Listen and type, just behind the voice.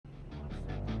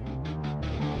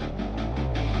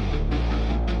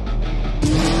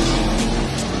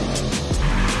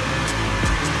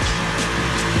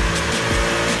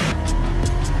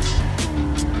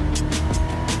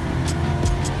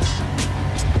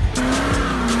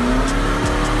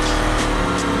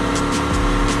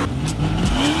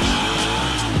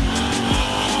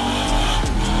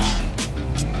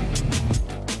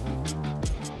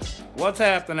What's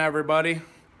happening, everybody?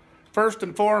 First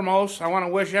and foremost, I want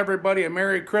to wish everybody a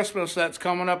Merry Christmas that's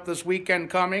coming up this weekend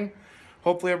coming.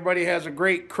 Hopefully everybody has a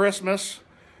great Christmas,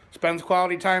 spends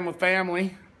quality time with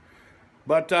family.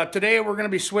 But today we're going to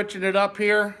be switching it up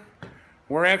here.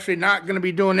 We're actually not going to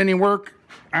be doing any work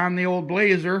on the old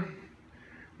Blazer.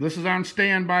 This is on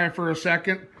standby for a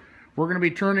second. We're going to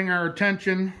be turning our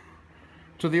attention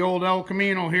to the old El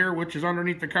Camino here, which is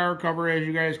underneath the car cover, as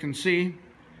you guys can see.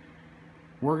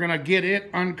 We're going to get it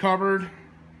uncovered.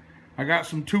 I got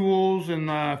some tools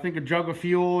and I think a jug of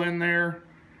fuel in there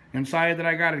inside that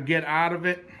I got to get out of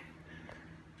it.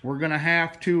 We're going to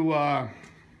have to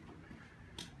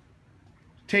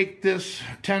take this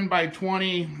 10 by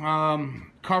 20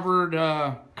 covered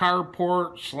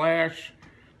carport slash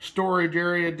storage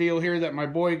area deal here that my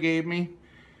boy gave me.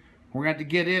 We're going to have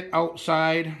to get it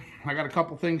outside. I got a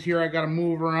couple things here I got to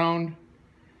move around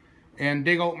and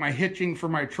dig out my hitching for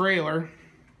my trailer.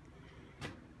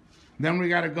 Then we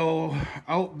got to go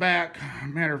out back.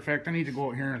 Matter of fact, I need to go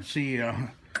out here and see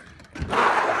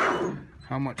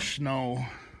how much snow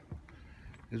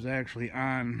is actually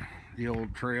on the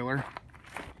old trailer.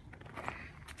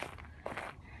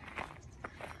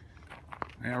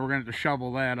 Yeah, we're going to have to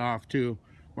shovel that off too.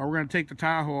 Well, we're going to take the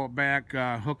Tahoe back,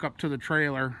 hook up to the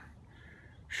trailer,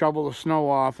 shovel the snow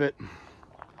off it,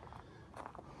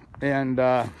 and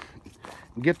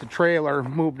get the trailer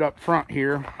moved up front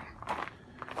here.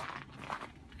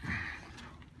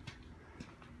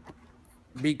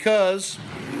 Because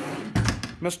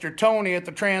Mr. Tony at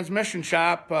the transmission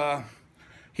shop,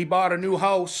 he bought a new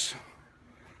house,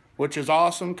 which is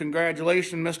awesome.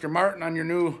 Congratulations, Mr. Martin, on your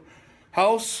new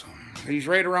house. He's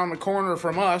right around the corner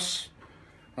from us,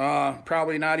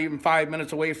 probably not even 5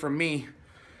 minutes away from me.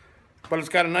 But it's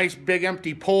got a nice big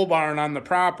empty pole barn on the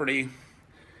property,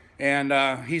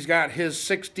 and he's got his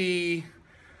 63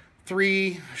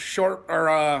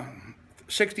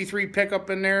 pickup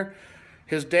in there.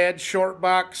 His dad's short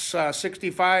box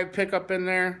 65 pickup in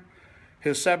there.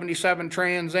 His 77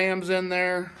 Trans Am's in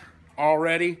there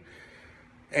already.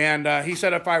 And he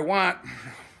said if I want,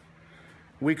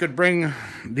 we could bring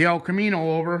the El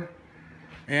Camino over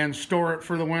and store it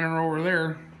for the winter over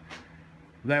there.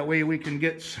 That way we can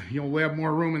get, we have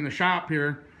more room in the shop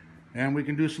here, and we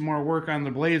can do some more work on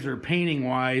the Blazer painting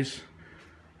wise,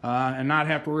 and not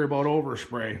have to worry about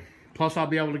overspray. Plus I'll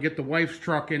be able to get the wife's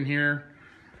truck in here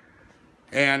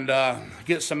and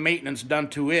get some maintenance done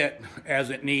to it as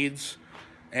it needs.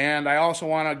 And I also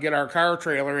want to get our car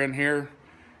trailer in here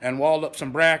and weld up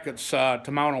some brackets to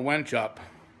mount a winch up.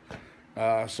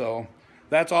 So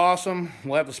that's awesome.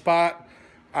 We'll have a spot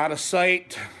out of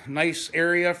sight, nice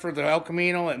area for the El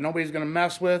Camino that nobody's going to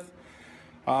mess with.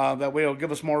 That way it'll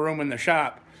give us more room in the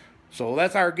shop. So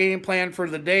that's our game plan for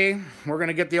the day. We're going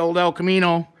to get the old El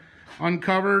Camino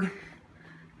uncovered,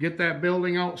 get that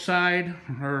building outside,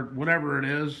 or whatever it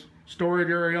is, storage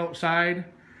area outside,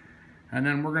 and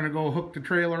then we're going to go hook the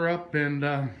trailer up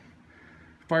and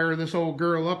fire this old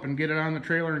girl up and get it on the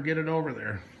trailer and get it over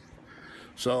there.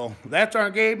 So that's our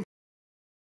game.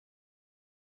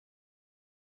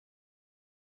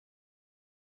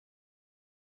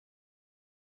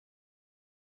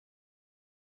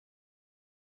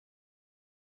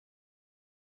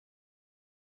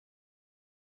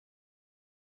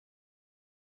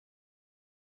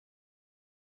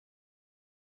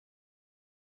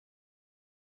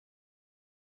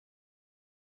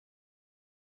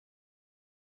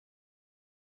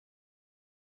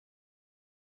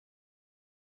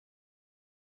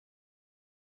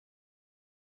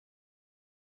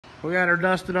 We got her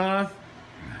dusted off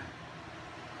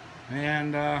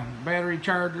and battery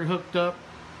charger hooked up.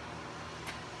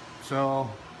 So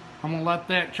I'm gonna let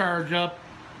that charge up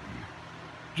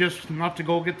just enough to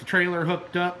go get the trailer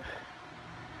hooked up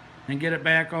and get it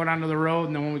back out onto the road,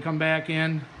 and then when we come back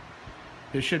in,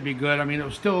 it should be good. I mean, it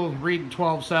was still reading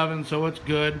 12.7, so it's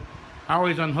good. I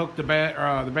always unhook the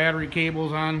battery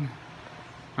cables on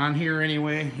here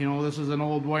anyway. This is an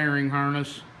old wiring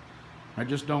harness. I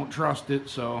just don't trust it,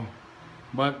 so.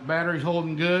 But battery's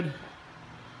holding good.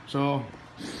 So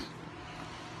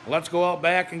let's go out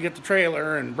back and get the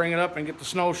trailer and bring it up and get the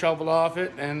snow shoveled off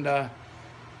it and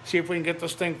see if we can get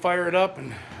this thing fired up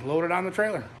and load it on the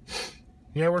trailer.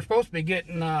 Yeah, we're supposed to be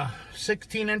getting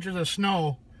 16 inches of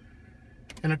snow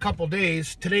in a couple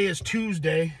days. Today is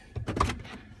Tuesday,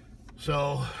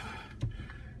 so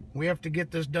we have to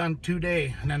get this done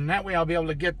today, and then that way I'll be able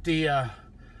to get the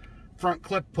front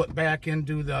clip put back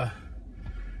into the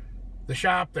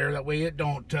shop there. That way it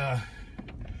don't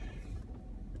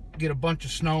get a bunch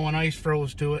of snow and ice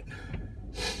froze to it.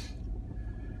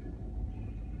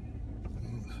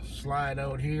 Slide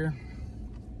out here.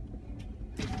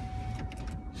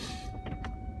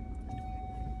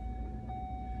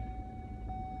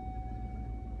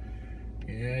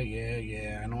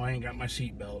 Yeah. I know I ain't got my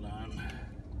seatbelt on.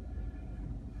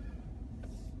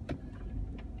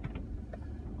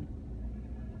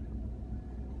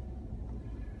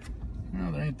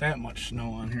 Well, there ain't that much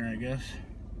snow on here, I guess.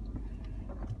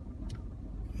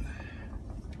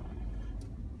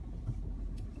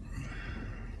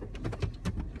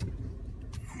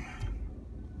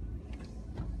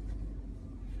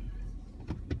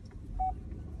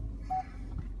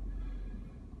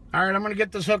 All right, I'm gonna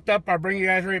get this hooked up. I'll bring you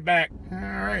guys right back. All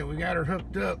right, we got her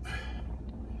hooked up.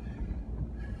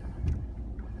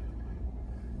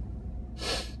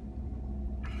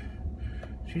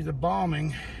 She's a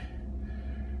balming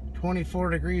 24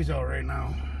 degrees out right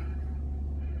now.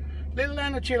 Little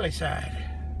on the chilly side.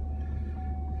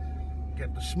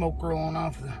 Got the smoke rolling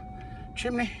off the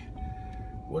chimney.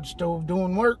 Wood stove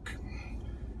doing work.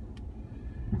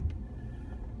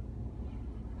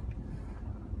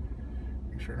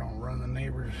 Make sure I don't run the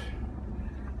neighbor's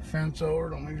fence over.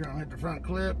 Don't make sure I don't hit the front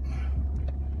clip.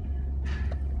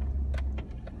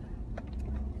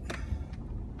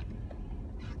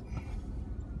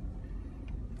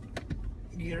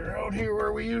 Get her out here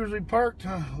where we usually park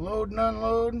to load and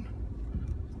unload.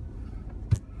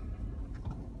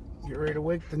 Get ready to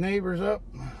wake the neighbors up.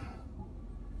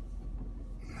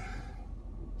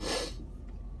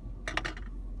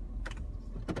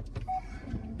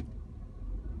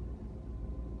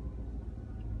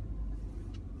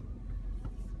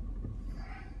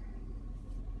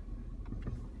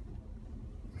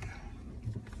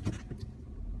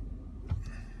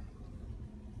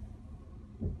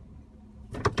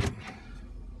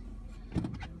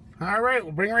 All right,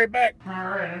 we'll bring it right back. All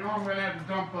right, I know I'm gonna have to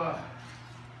dump at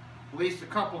least a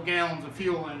couple gallons of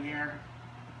fuel in here.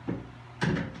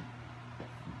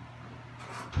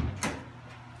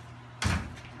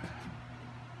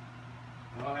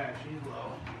 Oh yeah, she's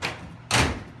low.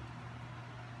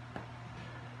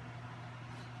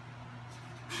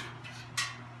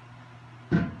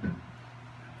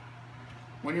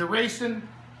 When you're racing,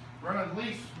 run at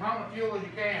least amount of fuel as you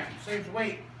can. Saves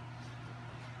weight.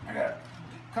 I got a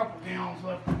couple gallons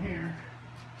left in here.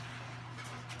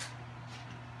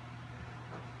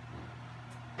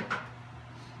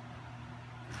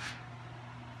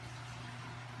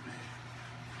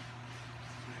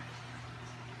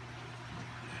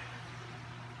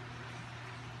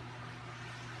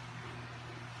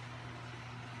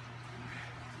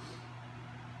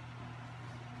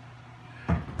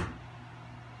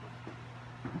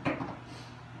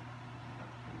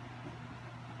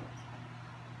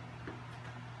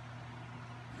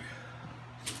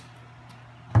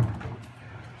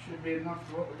 Should be enough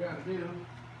for what we got to do.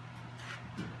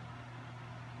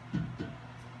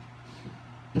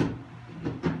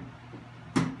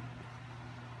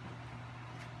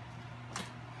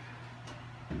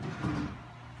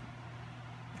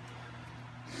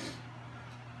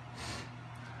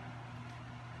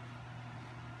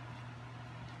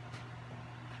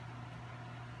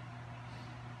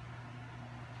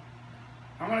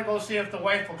 I'm gonna go see if the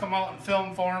wife will come out and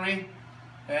film for me,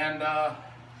 and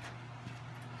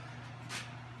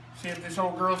see if this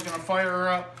old girl's gonna fire her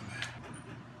up.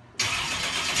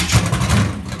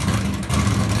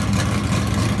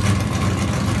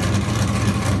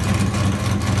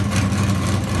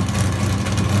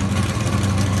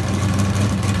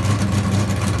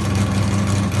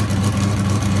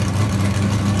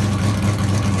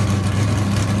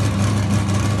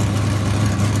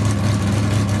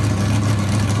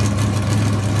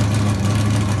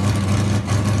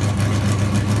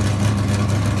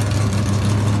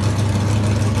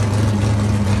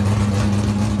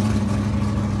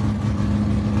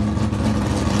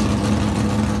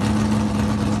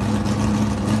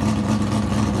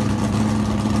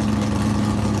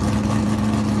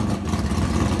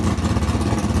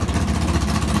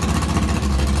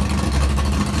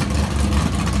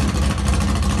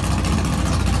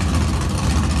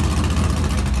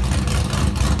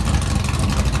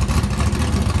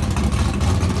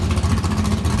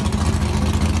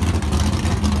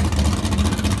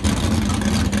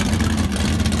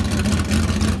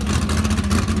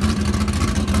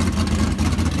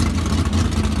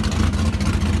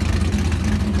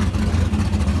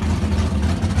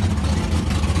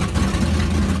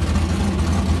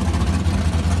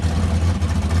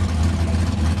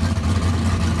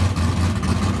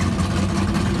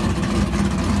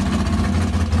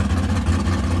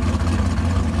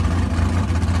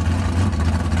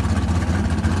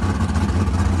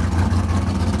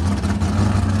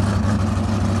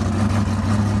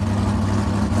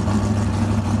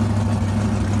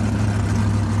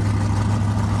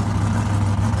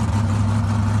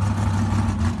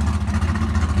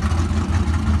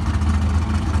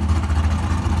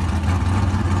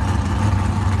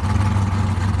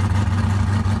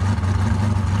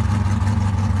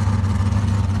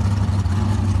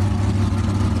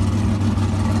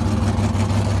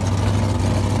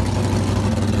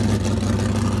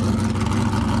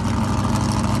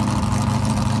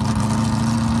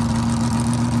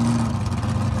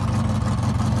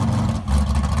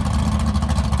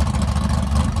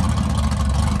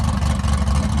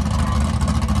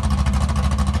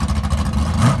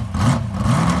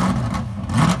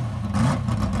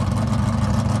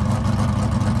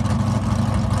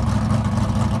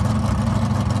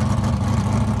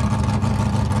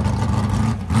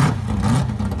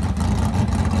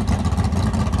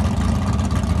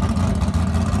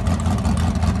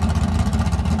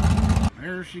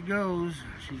 goes.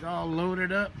 She's all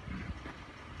loaded up.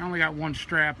 I only got one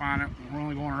strap on it. We're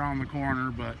only going around the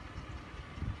corner, but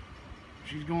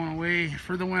she's going away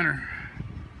for the winter.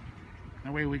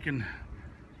 That way we can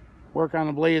work on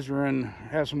the Blazer and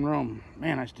have some room.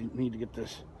 Man, I still need to get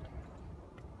this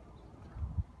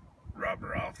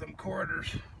rubber off them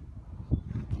quarters.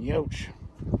 Youch.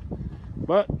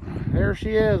 But there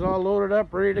she is, all loaded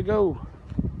up, ready to go.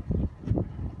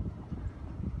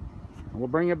 We'll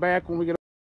bring it back when we get.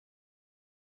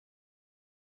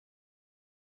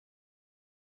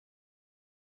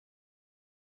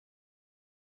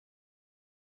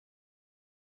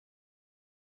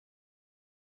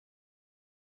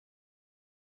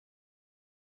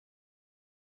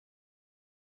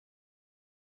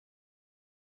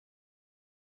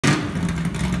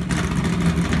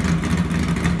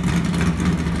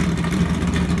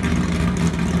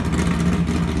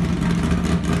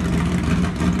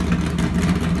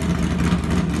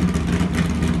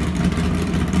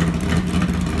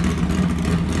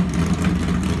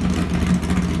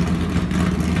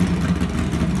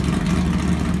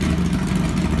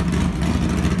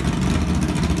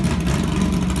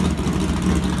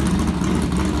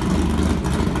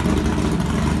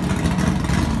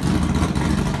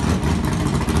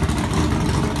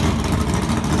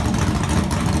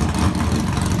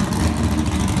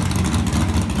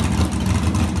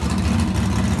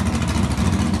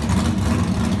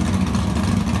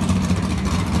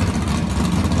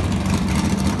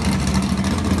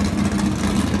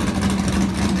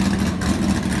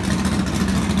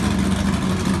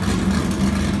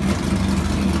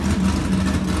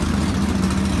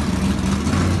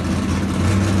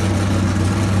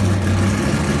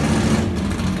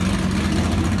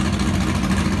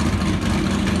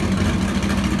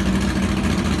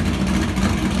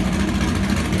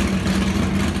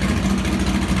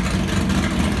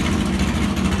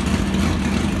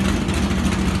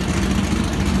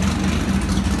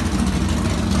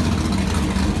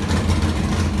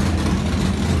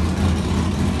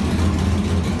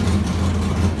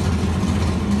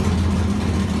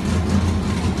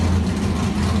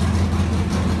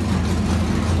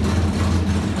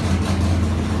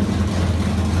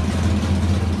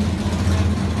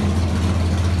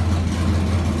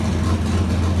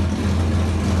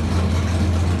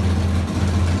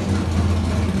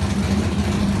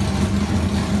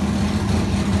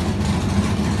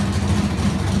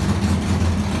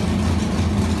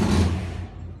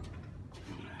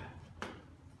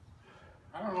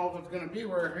 Going to be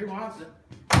where he wants it.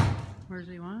 Where's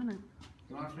he want it?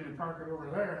 He wants me to park it over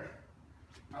there.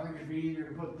 I think it'd be easier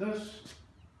to put this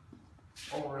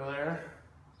over there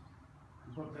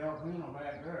and put the El Camino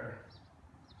back there.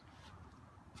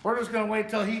 We're just going to wait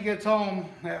till he gets home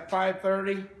at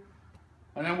 5:30,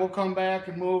 and then we'll come back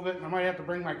and move it. And I might have to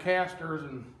bring my casters,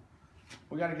 and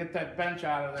we got to get that bench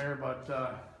out of there.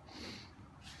 But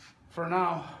for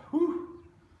now, whew,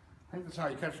 I think that's how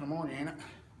you catch pneumonia, ain't it?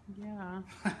 Yeah.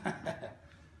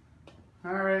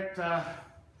 All right,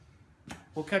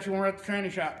 we'll catch you when we're at the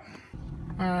training shop.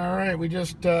 All right, we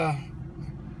just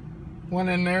went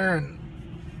in there and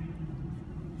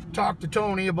talked to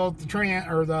Tony about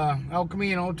the El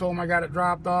Camino. Told him I got it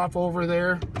dropped off over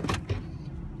there.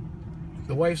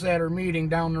 The wife's at her meeting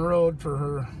down the road for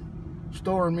her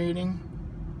store meeting.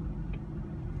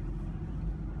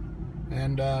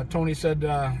 And Tony said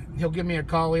he'll give me a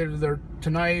call either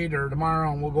tonight or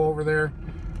tomorrow, and we'll go over there.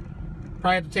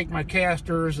 Probably have to take my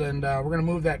casters, and we're going to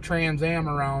move that Trans Am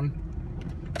around.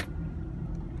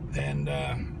 And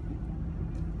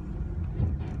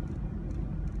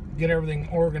get everything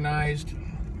organized.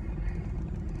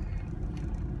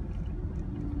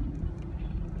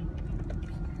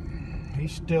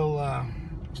 He's still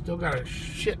got a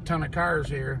shit ton of cars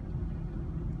here.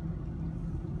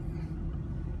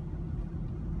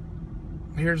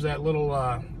 Here's that little,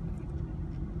 I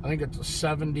think it's a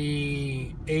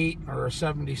 78 or a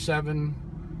 77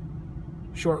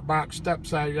 short box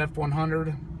step-sided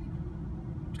F100.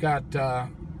 It's got a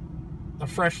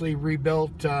freshly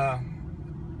rebuilt, well,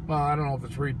 I don't know if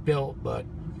it's rebuilt, but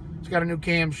it's got a new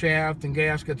camshaft and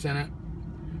gaskets in it.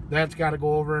 That's got to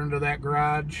go over into that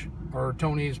garage or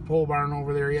Tony's pole barn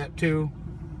over there yet too.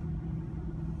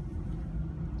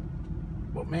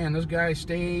 But man, this guy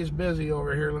stays busy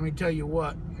over here, let me tell you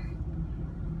what.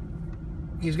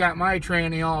 He's got my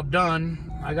tranny all done.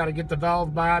 I got to get the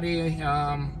valve body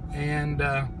and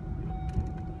the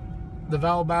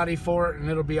valve body for it, and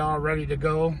it'll be all ready to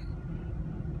go.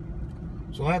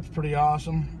 So that's pretty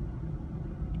awesome.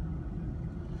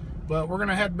 But we're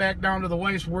gonna head back down to the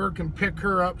wife's work and pick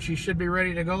her up. She should be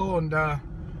ready to go, and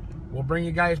we'll bring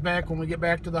you guys back when we get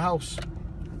back to the house.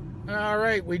 All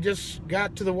right, we just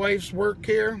got to the wife's work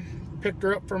here. Picked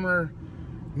her up from her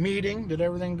meeting. Did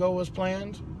everything go as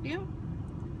planned? Yep.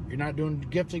 You're not doing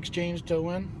gift exchange till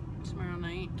when? Tomorrow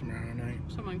night. Tomorrow night.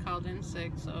 Someone called in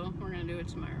sick, so we're gonna do it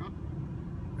tomorrow.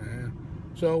 Yeah.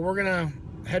 So we're gonna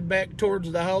head back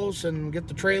towards the house and get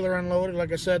the trailer unloaded.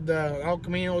 Like I said, the El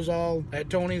Camino's all at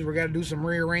Tony's. We got to do some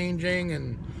rearranging,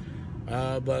 and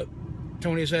but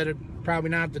Tony said it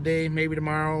probably not today, maybe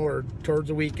tomorrow or towards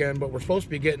the weekend. But we're supposed to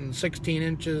be getting 16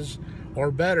 inches or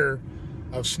better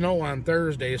of snow on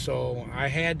Thursday, so I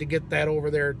had to get that over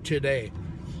there today.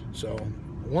 So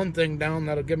one thing down,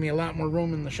 that'll give me a lot more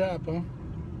room in the shop, huh?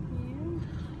 Yeah.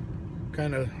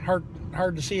 Kind of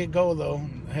hard to see it go though,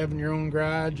 having your own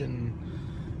garage and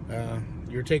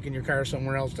you're taking your car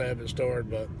somewhere else to have it stored.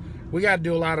 But we got to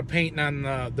do a lot of painting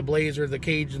on the Blazer, the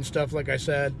cage and stuff, like I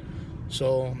said.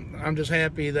 So I'm just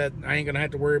happy that I ain't gonna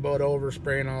have to worry about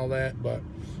overspray and all that. But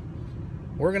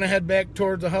we're gonna head back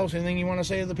towards the house. Anything you want to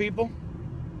say to the people?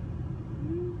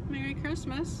 Merry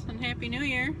Christmas and Happy New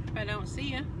Year if I don't see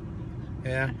you.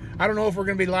 Yeah, I don't know if we're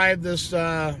gonna be live this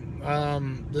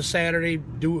this Saturday,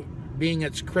 being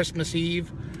it's Christmas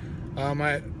Eve.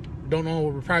 I don't know.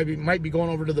 We probably might be going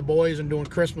over to the boys and doing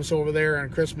Christmas over there on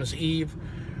Christmas Eve,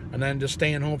 and then just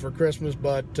staying home for Christmas.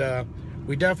 But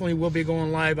we definitely will be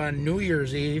going live on New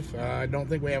Year's Eve. I don't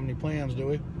think we have any plans, do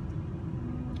we?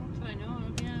 That's what I know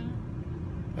of,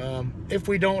 yeah. If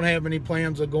we don't have any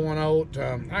plans of going out,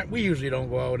 we usually don't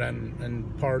go out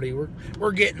and party.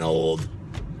 We're getting old.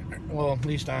 Well, at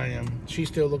least I am. She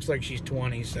still looks like she's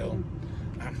 20, so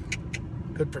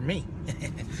good for me.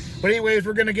 But anyways,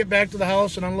 we're going to get back to the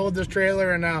house and unload this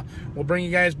trailer, and we'll bring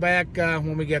you guys back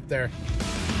when we get there.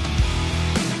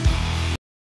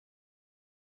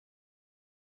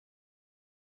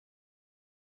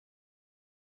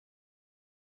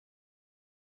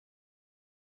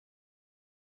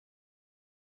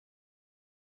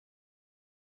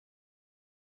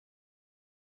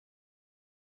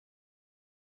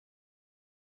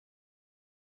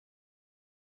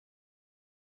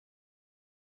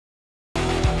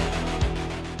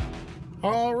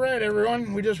 All right,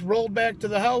 everyone, we just rolled back to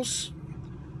the house.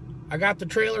 I got the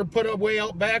trailer put away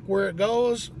out back where it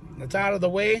goes. It's out of the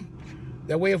way.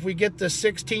 That way, if we get the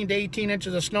 16 to 18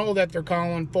 inches of snow that they're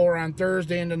calling for on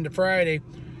Thursday and into Friday,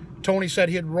 Tony said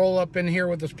he'd roll up in here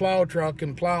with his plow truck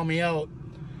and plow me out.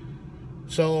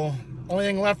 So only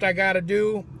thing left I got to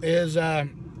do is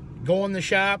go in the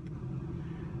shop,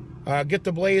 get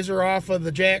the Blazer off of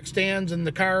the jack stands and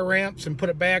the car ramps and put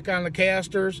it back on the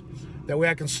casters. That way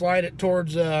I can slide it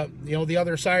towards the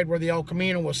other side where the El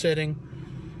Camino was sitting.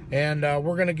 And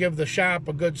we're going to give the shop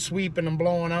a good sweeping and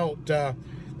blowing out.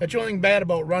 That's the only thing bad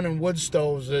about running wood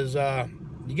stoves is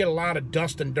you get a lot of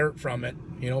dust and dirt from it.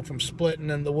 You know, from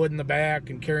splitting and the wood in the back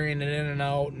and carrying it in and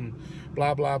out and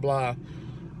blah, blah, blah.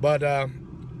 But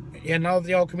and now that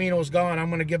the El Camino is gone, I'm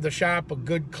going to give the shop a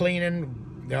good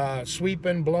cleaning,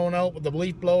 sweeping, blowing out with the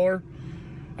leaf blower.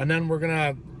 And then we're going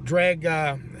to drag,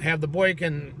 have the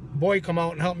boy come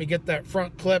out and help me get that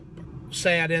front clip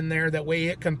sat in there. That way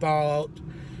it can thaw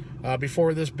out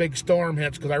before this big storm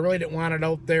hits, because I really didn't want it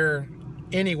out there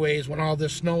anyways when all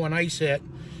this snow and ice hit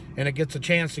and it gets a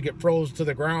chance to get froze to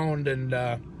the ground, and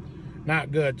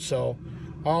not good. So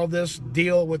all this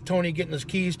deal with Tony getting his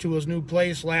keys to his new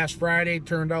place last Friday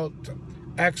turned out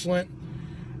excellent.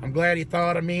 I'm glad he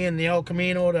thought of me and the El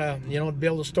Camino to, to be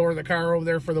able to store the car over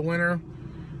there for the winter.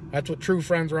 That's what true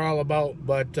friends are all about.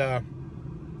 But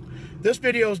this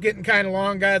video is getting kind of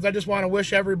long, guys. I just want to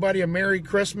wish everybody a Merry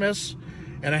Christmas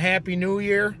and a Happy New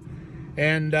Year.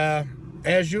 And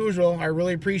as usual, I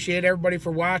really appreciate everybody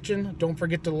for watching. Don't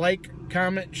forget to like,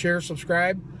 comment, share,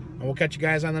 subscribe, and we'll catch you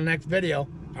guys on the next video.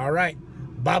 All right,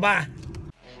 bye-bye.